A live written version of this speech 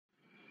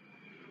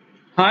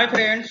Hi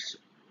friends,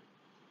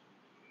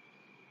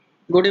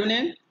 good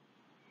evening.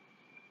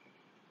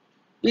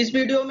 इस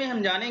video में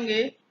हम जानेंगे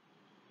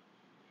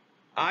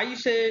आई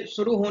से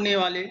शुरू होने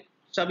वाले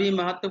सभी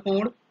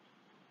महत्वपूर्ण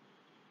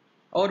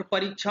और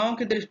परीक्षाओं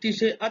की दृष्टि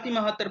से अति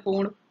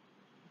महत्वपूर्ण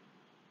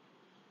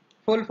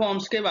फुल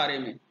फॉर्म्स के बारे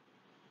में।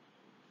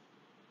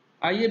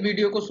 आइए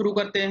वीडियो को शुरू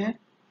करते हैं।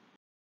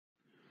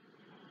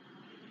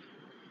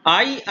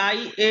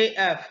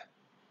 IIAF।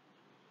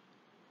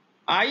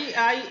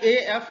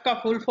 IIAF का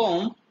full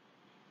form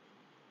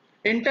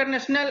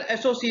international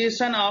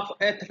association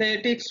of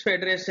athletics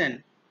federation.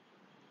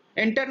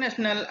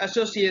 International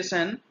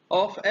association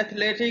of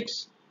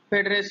athletics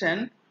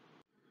federation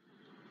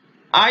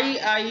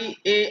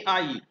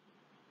IIAI।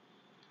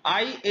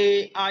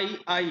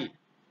 IAII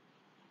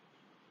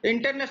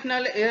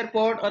International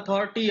Airport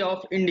Authority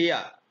of India।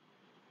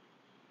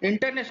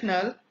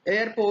 International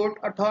Airport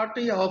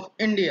Authority of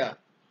India।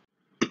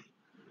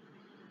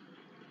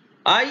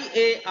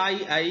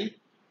 IAII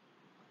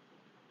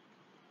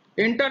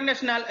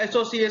International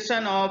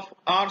Association of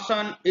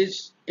Arson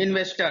is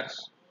Investors।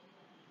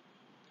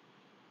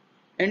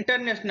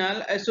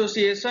 International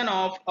Association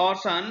of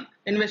Arson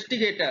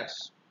Investigators।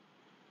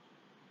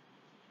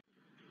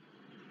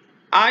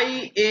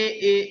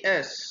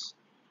 IAAS।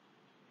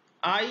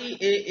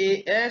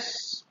 IAAS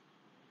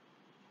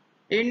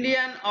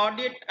Indian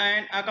Audit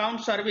and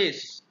Account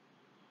Service।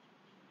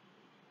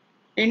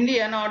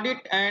 Indian Audit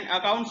and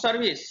Account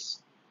Service।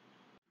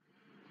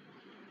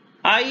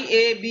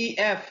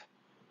 IABF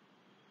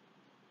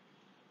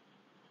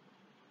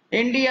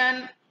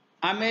Indian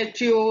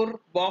Amateur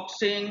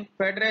Boxing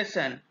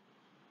Federation।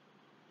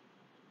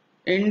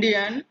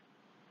 Indian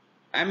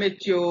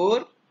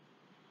Amateur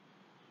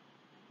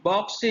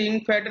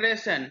Boxing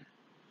Federation।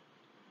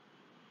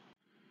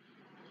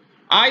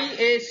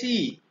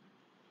 IAC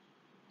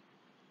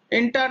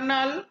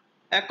Internal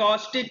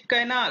Acoustic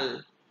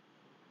Canal।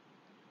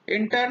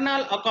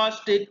 Internal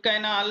Acoustic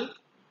Canal।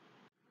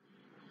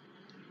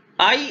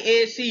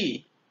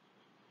 IAC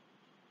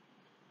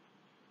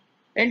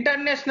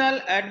International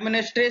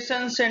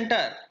Administration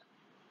Center।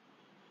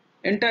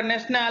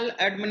 International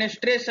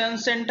Administration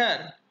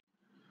Center।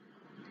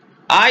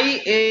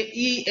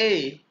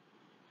 IAEA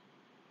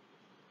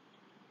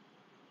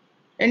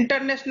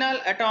International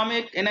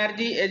Atomic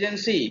Energy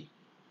Agency।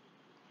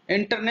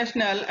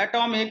 International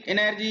Atomic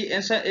Energy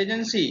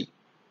Agency।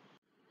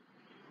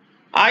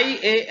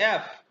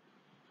 IAF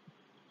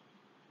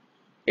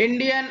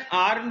Indian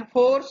Armed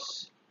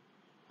Force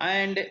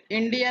and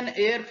Indian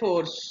Air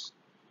Force,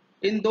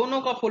 इन दोनों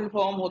का full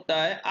form होता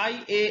है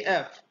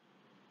IAF।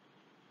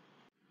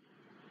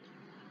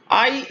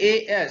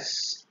 IAS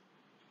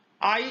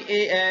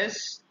IAS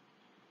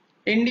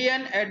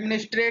Indian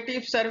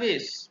Administrative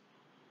Service।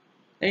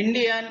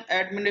 Indian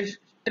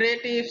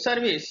Administrative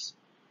Service।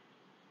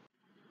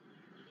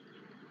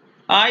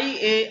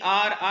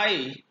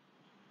 IARI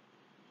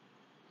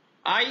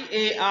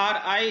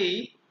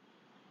IARI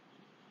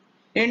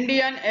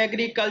Indian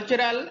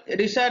Agricultural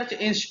Research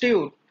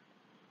Institute।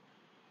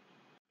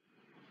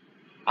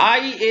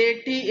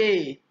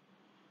 IATA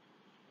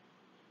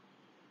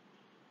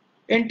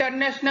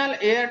International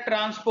Air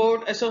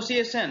Transport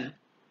Association।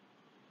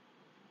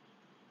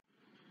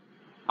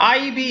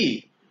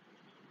 IB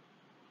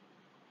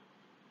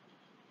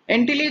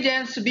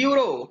Intelligence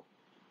Bureau।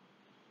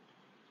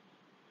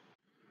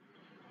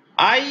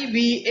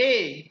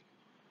 IBA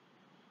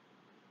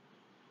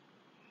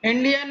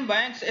Indian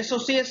Banks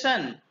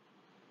Association।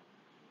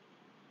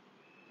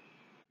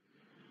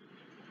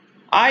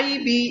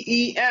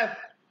 IBEF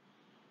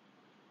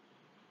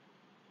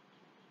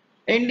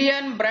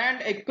Indian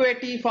Brand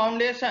Equity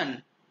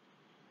Foundation।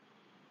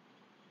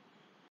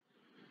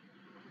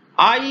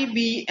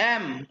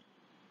 IBM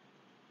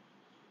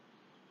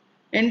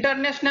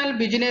International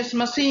Business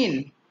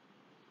Machine।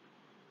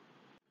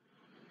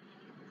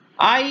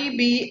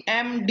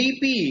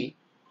 IBMDP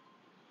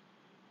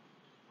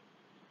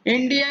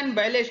Indian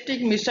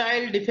Ballistic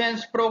Missile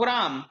Defense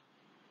Program।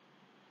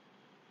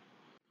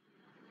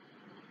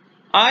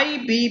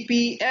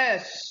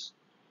 IBPS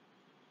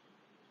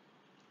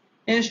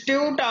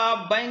Institute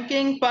of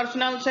Banking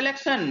Personnel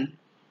Selection।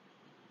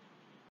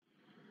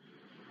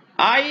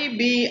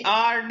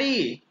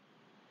 IBRD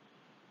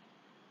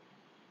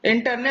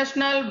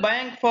International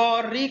Bank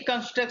for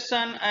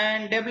Reconstruction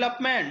and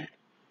Development।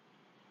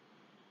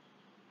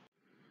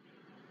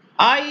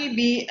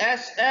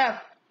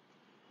 IBSF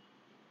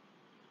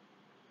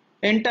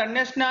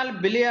International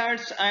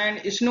Billiards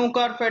and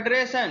Snooker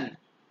Federation।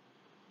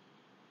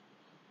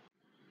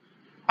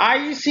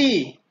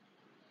 IC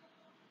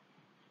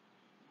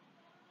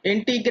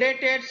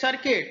Integrated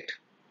Circuit।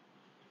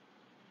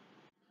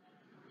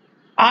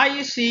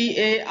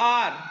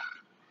 ICAR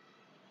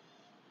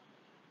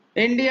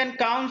Indian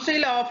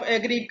Council of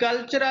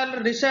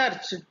Agricultural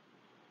Research।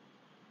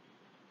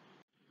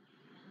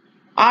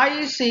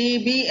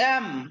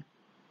 ICBM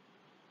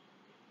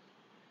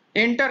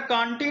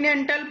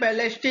Intercontinental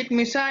Ballistic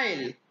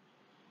Missile।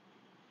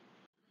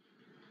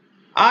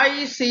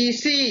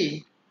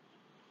 ICC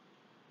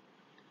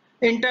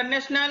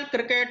International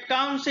Cricket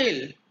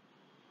Council,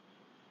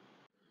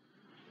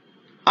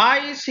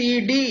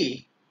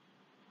 ICD,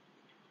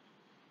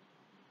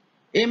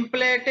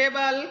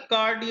 Implantable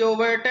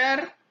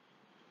Cardioverter,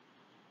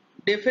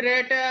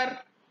 Defibrillator,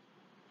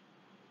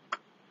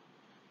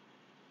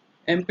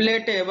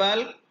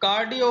 Implantable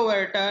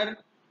Cardioverter,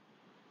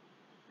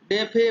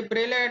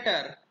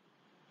 Defibrillator,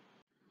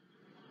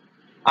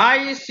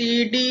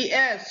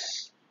 ICDS,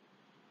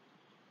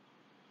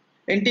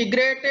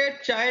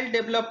 Integrated Child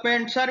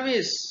Development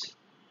Service,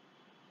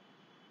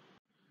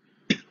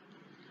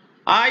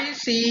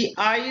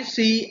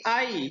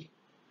 ICICI,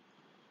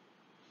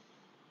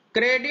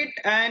 Credit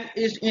and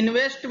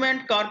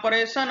Investment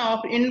Corporation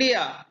of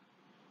India,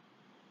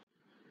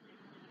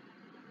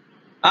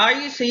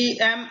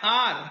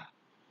 ICMR,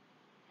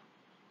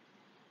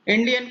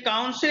 Indian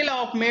Council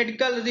of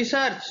Medical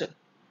Research,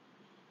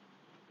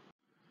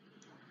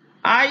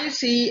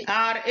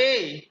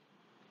 ICRA,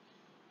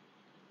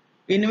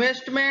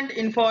 Investment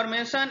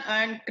Information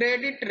and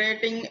Credit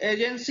Rating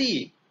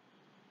Agency,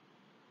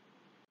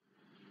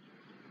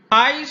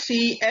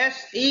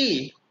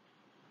 ICSE,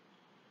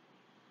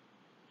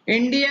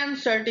 Indian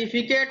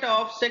Certificate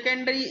of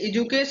Secondary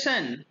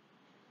Education,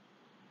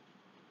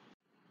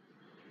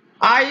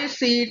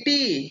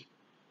 ICT,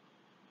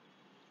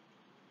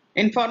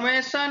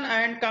 Information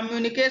and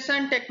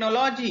Communication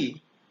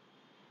Technology,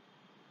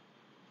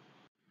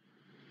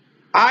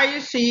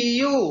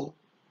 ICU,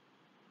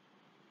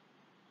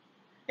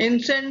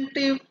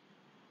 Intensive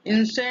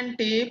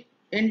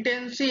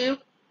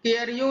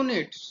Care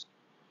Units,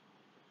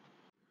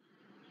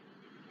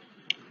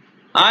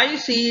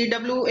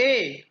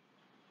 ICWA,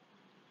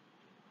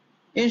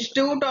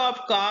 Institute of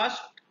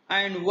Caste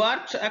and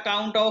Works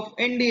Account of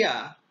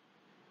India,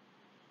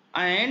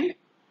 and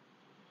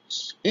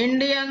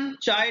Indian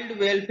Child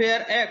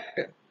Welfare Act,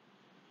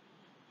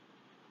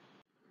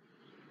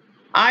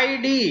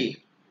 ID,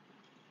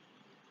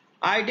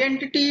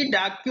 Identity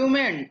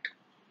Document,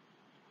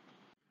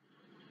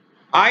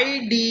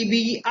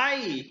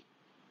 IDBI,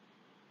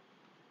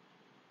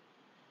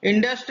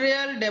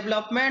 Industrial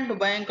Development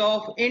Bank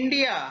of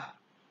India,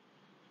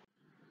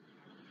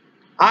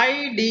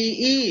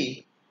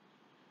 IDE,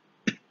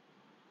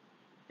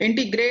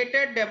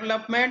 Integrated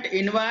Development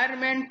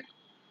Environment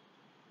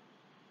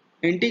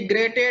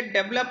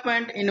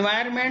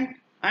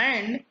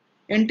and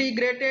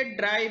Integrated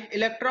Drive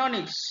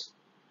Electronics,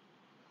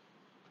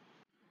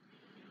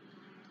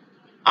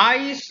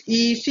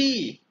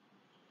 IEC,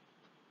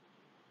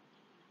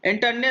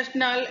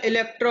 International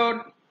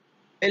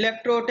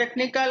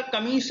Electrotechnical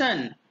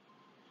Commission,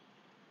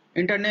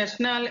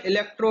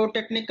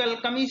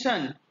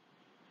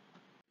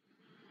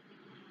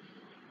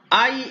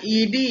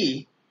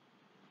 IED,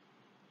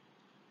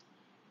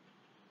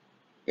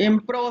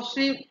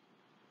 Improvised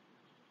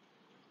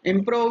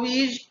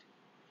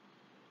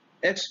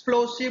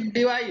Explosive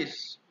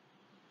Device,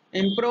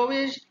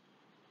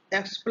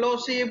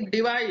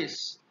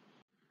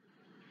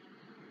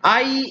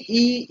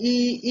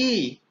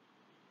 IEEE,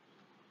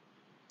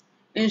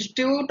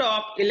 Institute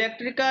of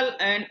Electrical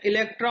and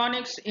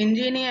Electronics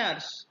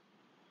Engineers,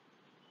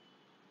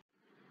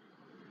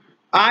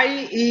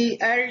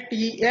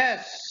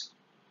 IELTS,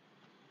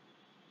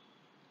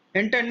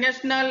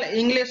 International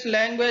English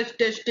Language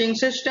Testing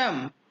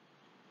System,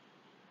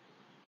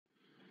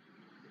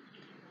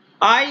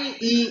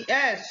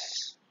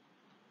 IES,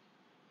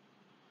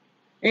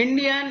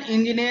 Indian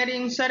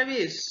Engineering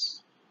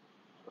Service,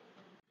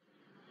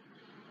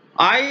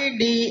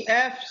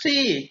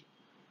 IDFC,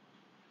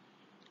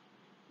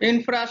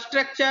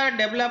 Infrastructure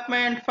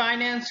Development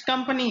Finance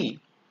Company,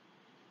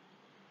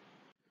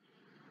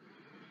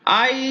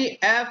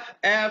 IFFCO,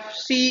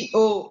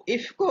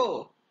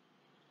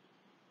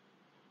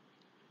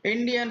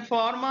 Indian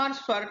Farmers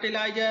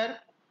Fertilizer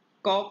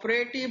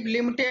Cooperative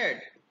Limited,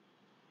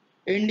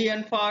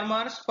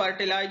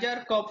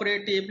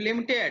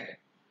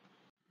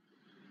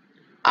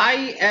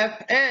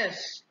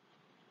 IFS,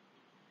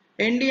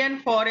 Indian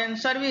Foreign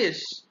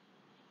Service,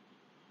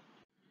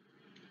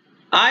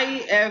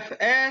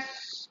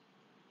 IFS,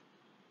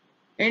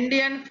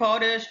 Indian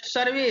Forest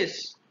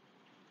Service,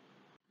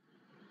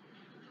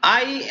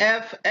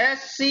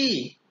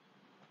 IFSC,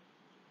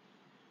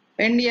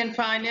 Indian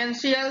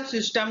Financial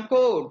System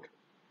Code,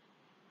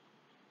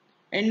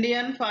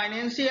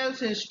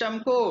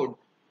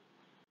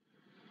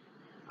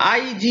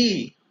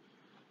 IG,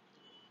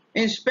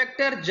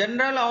 Inspector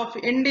General of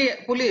India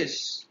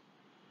Police,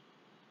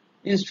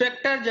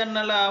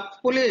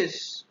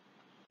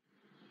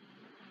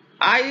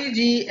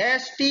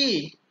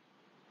 IGST,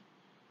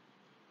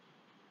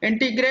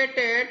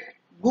 Integrated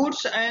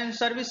Goods and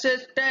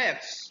Services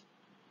Tax,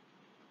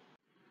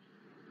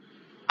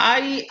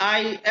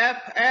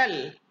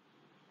 IIFL,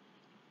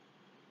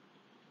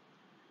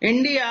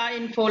 India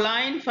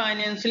Infoline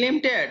Finance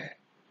Limited,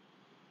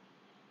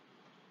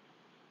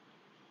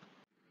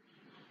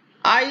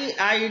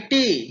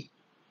 IIT,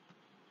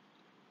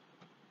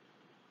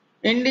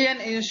 Indian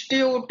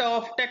Institute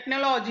of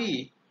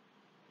Technology,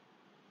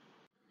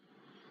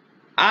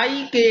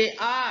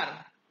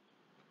 IKR,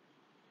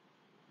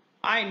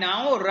 I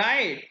now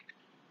write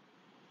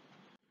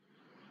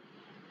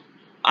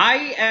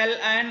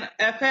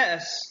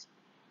ILNFS,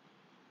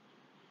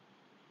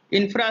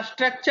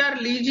 Infrastructure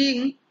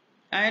Leasing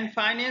and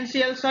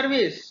Financial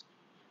Service.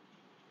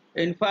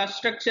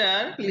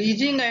 Infrastructure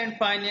Leasing and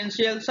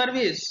Financial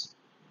Service.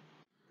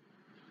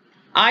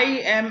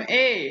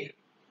 IMA,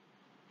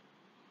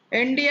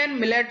 Indian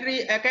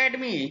Military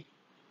Academy.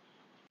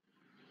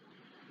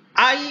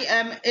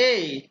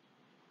 IMA,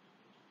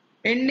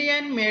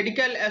 Indian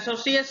Medical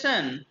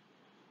Association.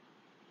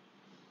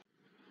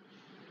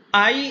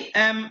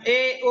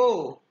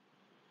 IMAO,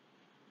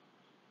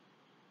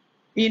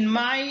 in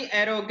my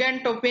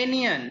arrogant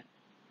opinion.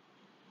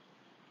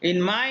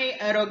 In my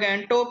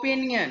arrogant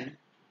opinion.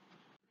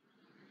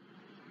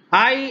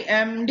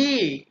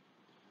 IMD,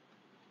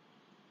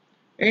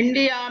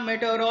 India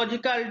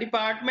Meteorological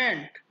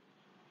Department.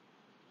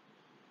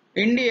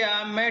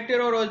 India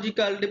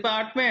Meteorological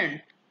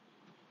Department.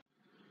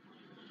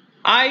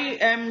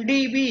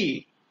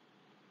 IMDb,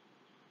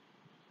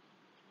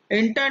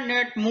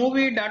 Internet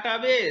Movie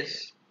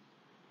Database.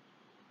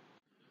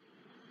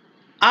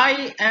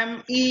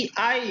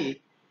 IMEI,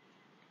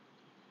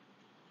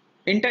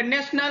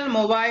 International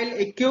Mobile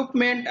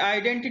Equipment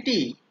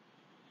Identity.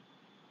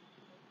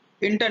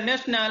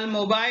 International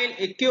Mobile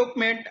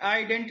Equipment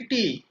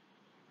Identity.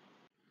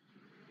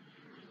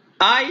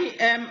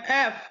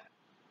 IMF,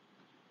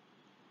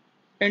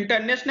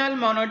 International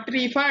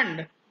Monetary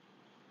Fund.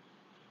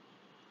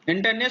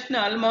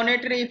 International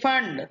Monetary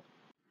Fund.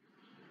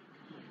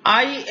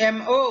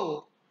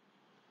 IMO,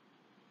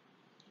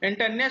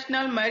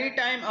 International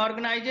Maritime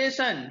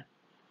Organization.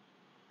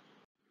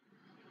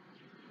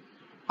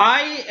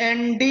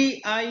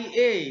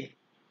 INDIA,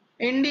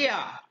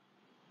 India.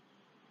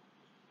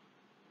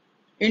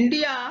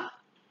 India,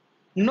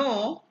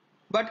 no,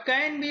 but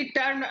can be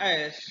termed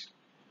as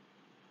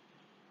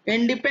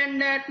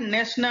Independent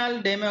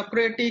National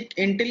Democratic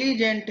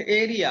Intelligent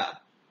Area.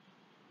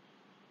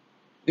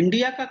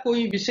 India का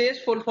कोई विशेष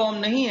full form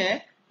नहीं है,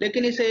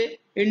 लेकिन इसे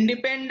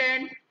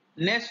independent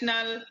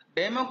national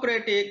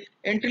democratic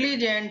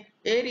intelligent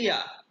area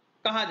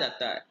कहा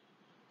जाता है.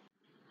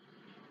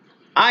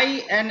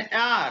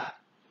 INR,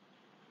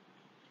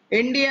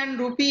 Indian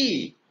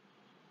rupee.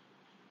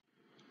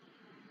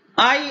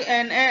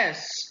 INS,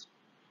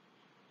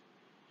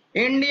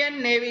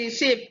 Indian navy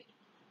ship.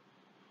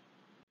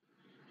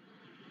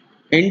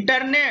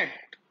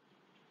 Internet,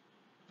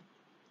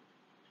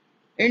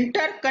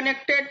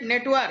 interconnected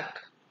network.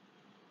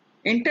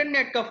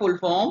 Internet का full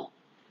form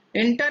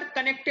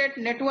interconnected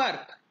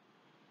network.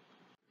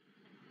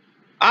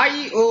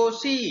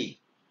 IOC,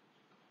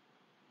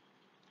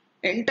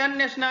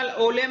 international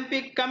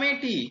Olympic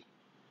committee.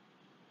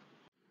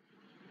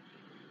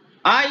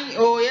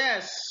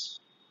 iOS,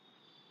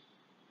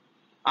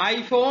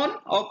 iPhone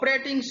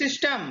operating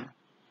system.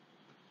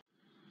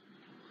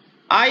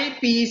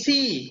 IPC,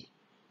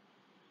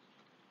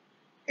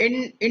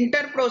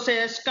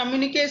 inter-process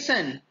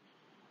communication.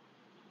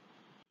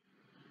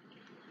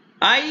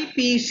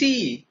 IPC,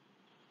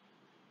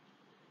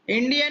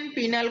 Indian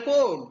penal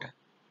code.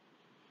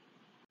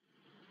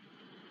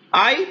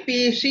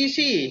 IPCC,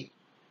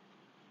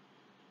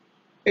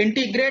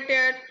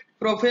 integrated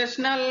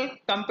professional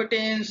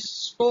competence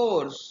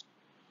course.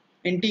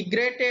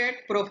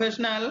 Integrated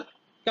professional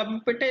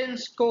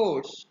competence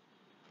course.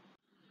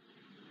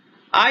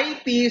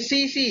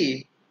 IPCC,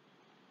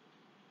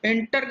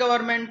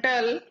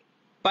 Intergovernmental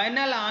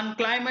Panel on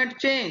Climate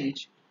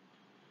Change.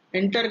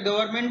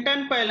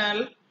 Intergovernmental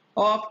Panel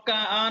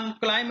on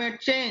Climate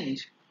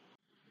Change.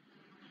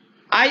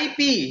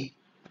 IP,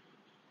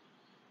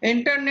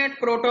 Internet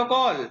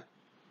Protocol.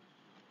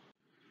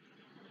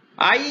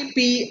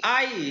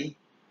 IPI,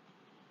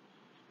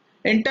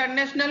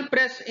 International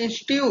Press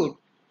Institute.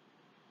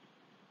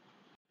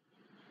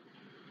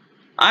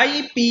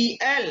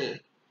 IPL,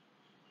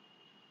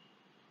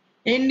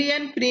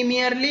 Indian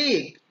Premier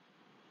League.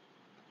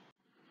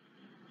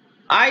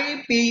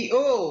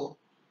 IPO,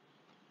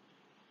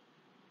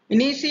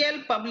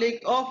 Initial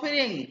Public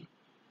Offering.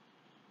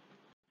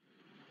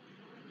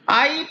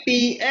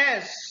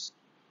 IPS,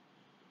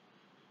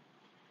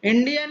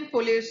 Indian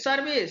Police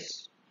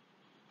Service.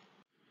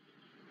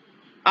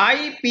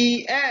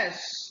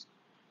 IPS,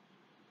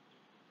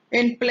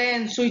 in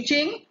plane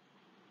switching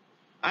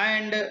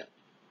and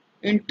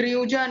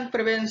intrusion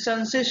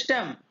prevention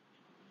system.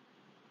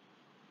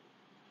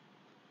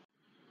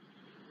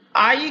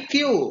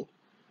 IQ,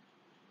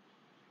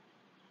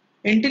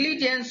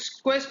 intelligence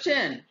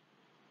quotient.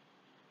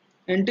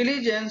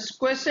 Intelligence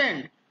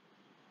quotient.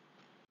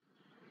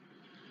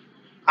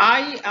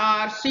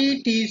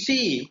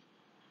 IRCTC,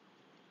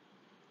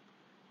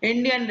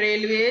 Indian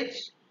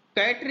Railways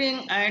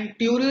Catering and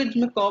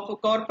Tourism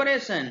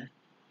Corporation.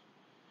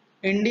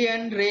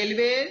 Indian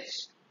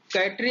Railways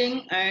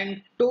Catering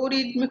and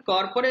Tourism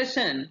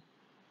Corporation.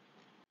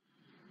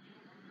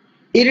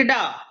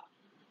 IRDA,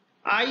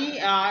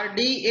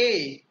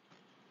 IRDA,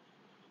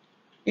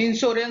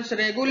 Insurance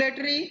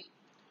Regulatory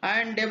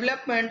and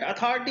Development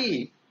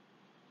Authority.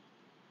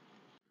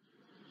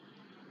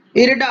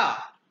 IRDA,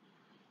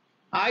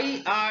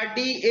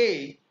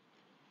 IRDA,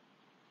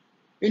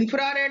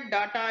 Infrared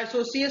Data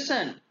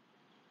Association,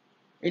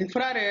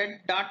 Infrared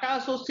Data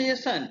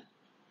Association.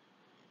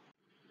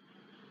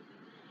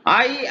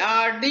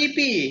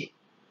 IRDP,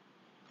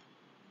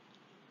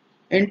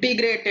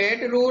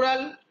 Integrated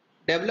Rural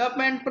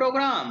Development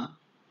Program,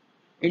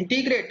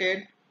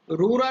 Integrated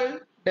Rural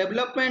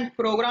Development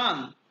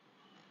Program.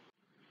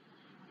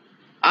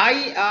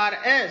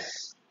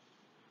 IRS,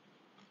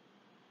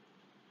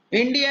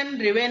 Indian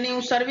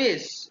Revenue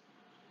Service.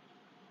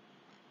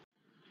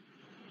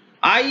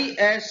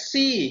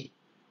 ISC,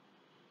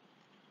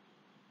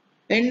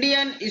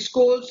 Indian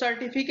School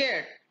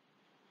Certificate.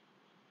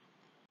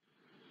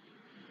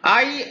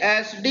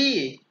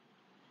 ISD,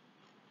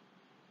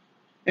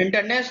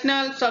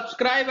 International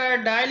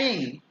Subscriber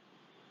Dialing.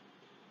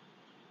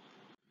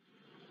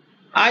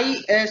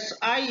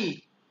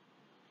 ISI,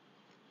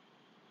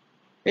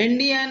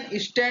 Indian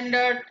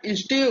Standard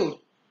Institute.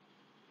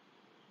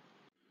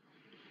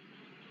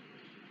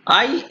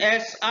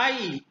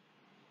 ISI,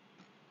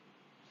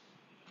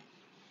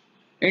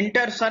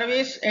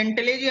 Inter-Service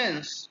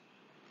Intelligence.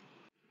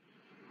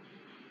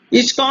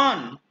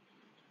 ISKCON,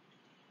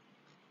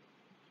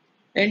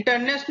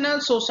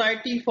 International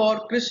Society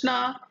for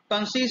Krishna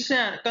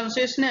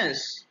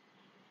Consciousness.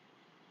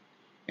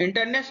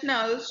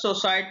 International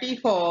Society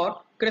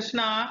for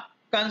Krishna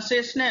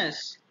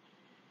Consciousness.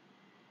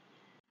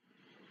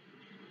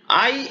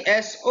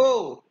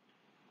 ISO,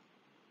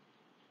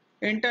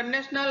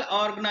 International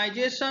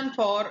Organization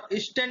for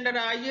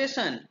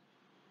Standardization.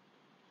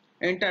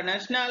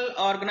 International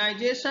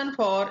Organization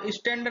for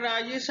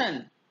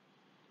Standardization.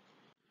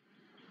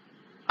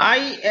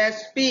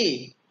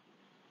 ISP,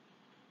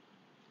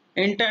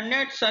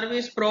 Internet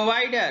Service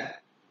Provider.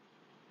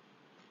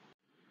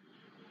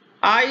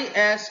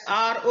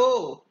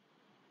 ISRO,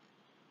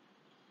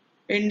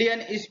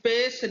 Indian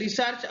Space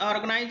Research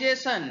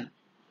Organization.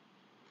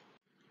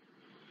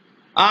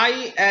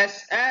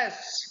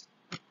 ISS,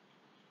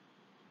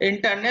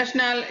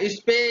 International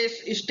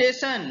Space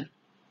Station.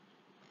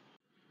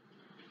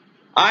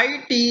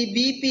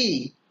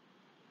 ITBP,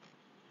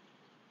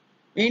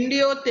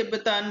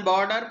 Indo-Tibetan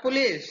Border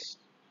Police.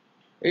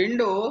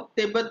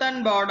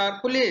 Indo-Tibetan Border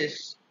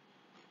Police.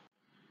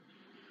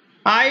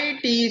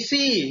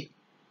 ITC,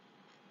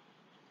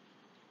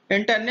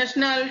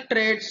 International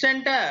Trade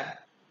Center.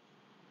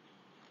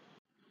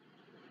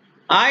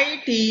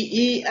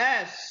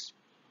 ITES,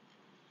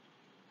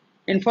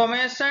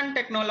 Information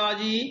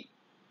Technology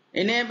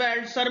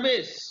Enabled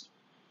Service.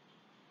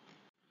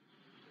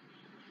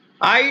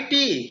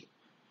 IT,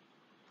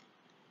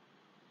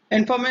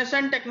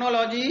 Information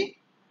Technology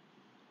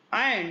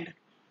and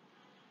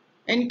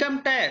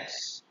Income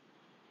Tax.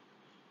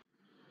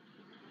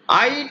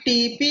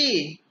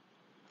 ITP,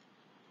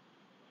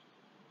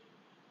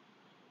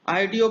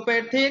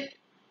 Idiopathic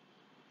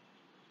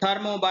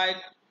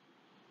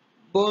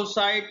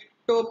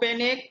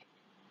Thrombocytopenic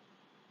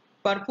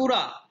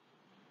Purpura.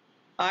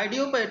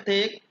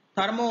 Idiopathic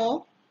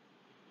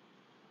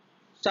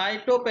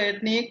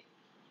Thrombocytopenic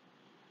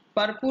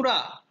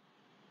Purpura.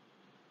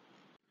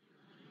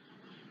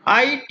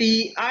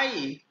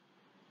 ITI,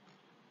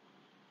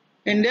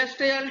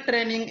 Industrial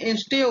Training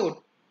Institute.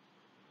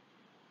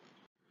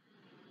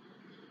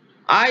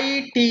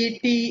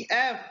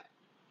 ITTF,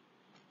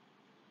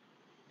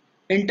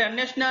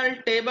 International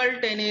Table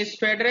Tennis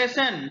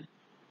Federation.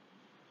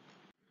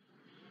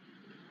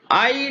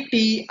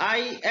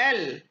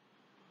 ITIL,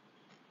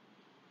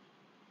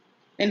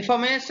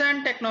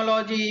 Information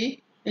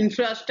Technology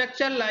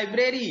Infrastructure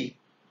Library.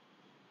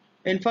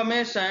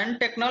 Information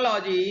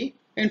Technology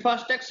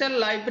Infrastructure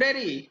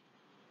Library.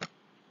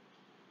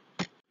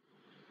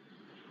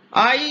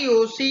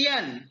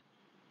 IUCN,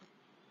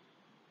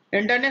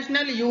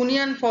 International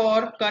Union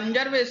for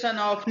Conservation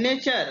of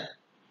Nature.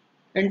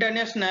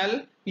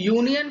 International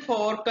Union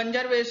for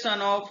Conservation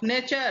of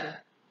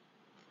Nature.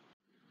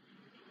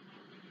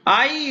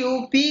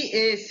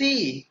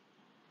 IUPAC,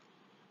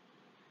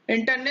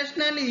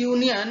 International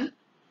Union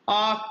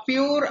of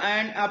Pure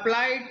and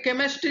Applied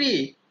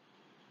Chemistry.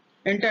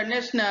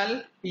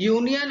 International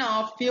Union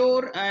of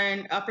Pure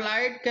and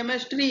Applied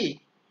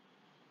Chemistry.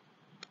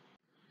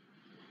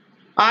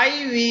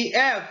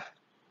 IVF,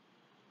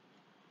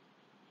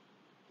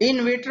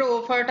 In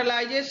Vitro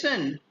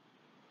Fertilization.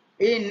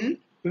 In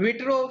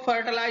Vitro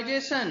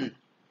Fertilization.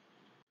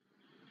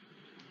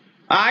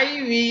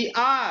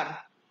 IVR,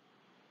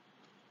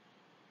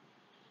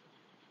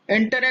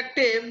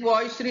 Interactive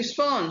Voice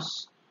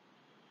Response.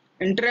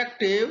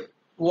 Interactive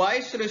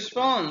Voice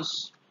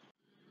Response.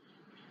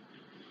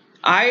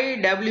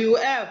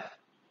 IWF,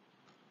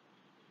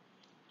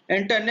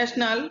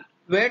 International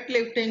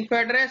Weightlifting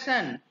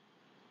Federation.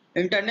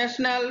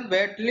 International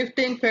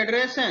Weightlifting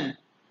Federation.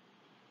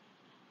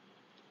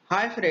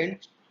 Hi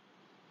friends,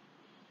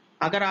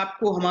 अगर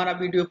आपको हमारा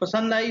video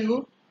पसंद आई हो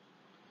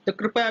तो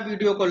कृपया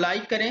video को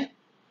like करें,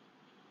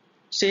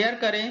 share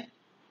करें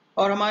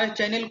और हमारे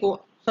चैनल को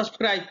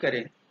सब्सक्राइब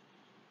करें।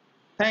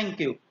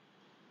 Thank you.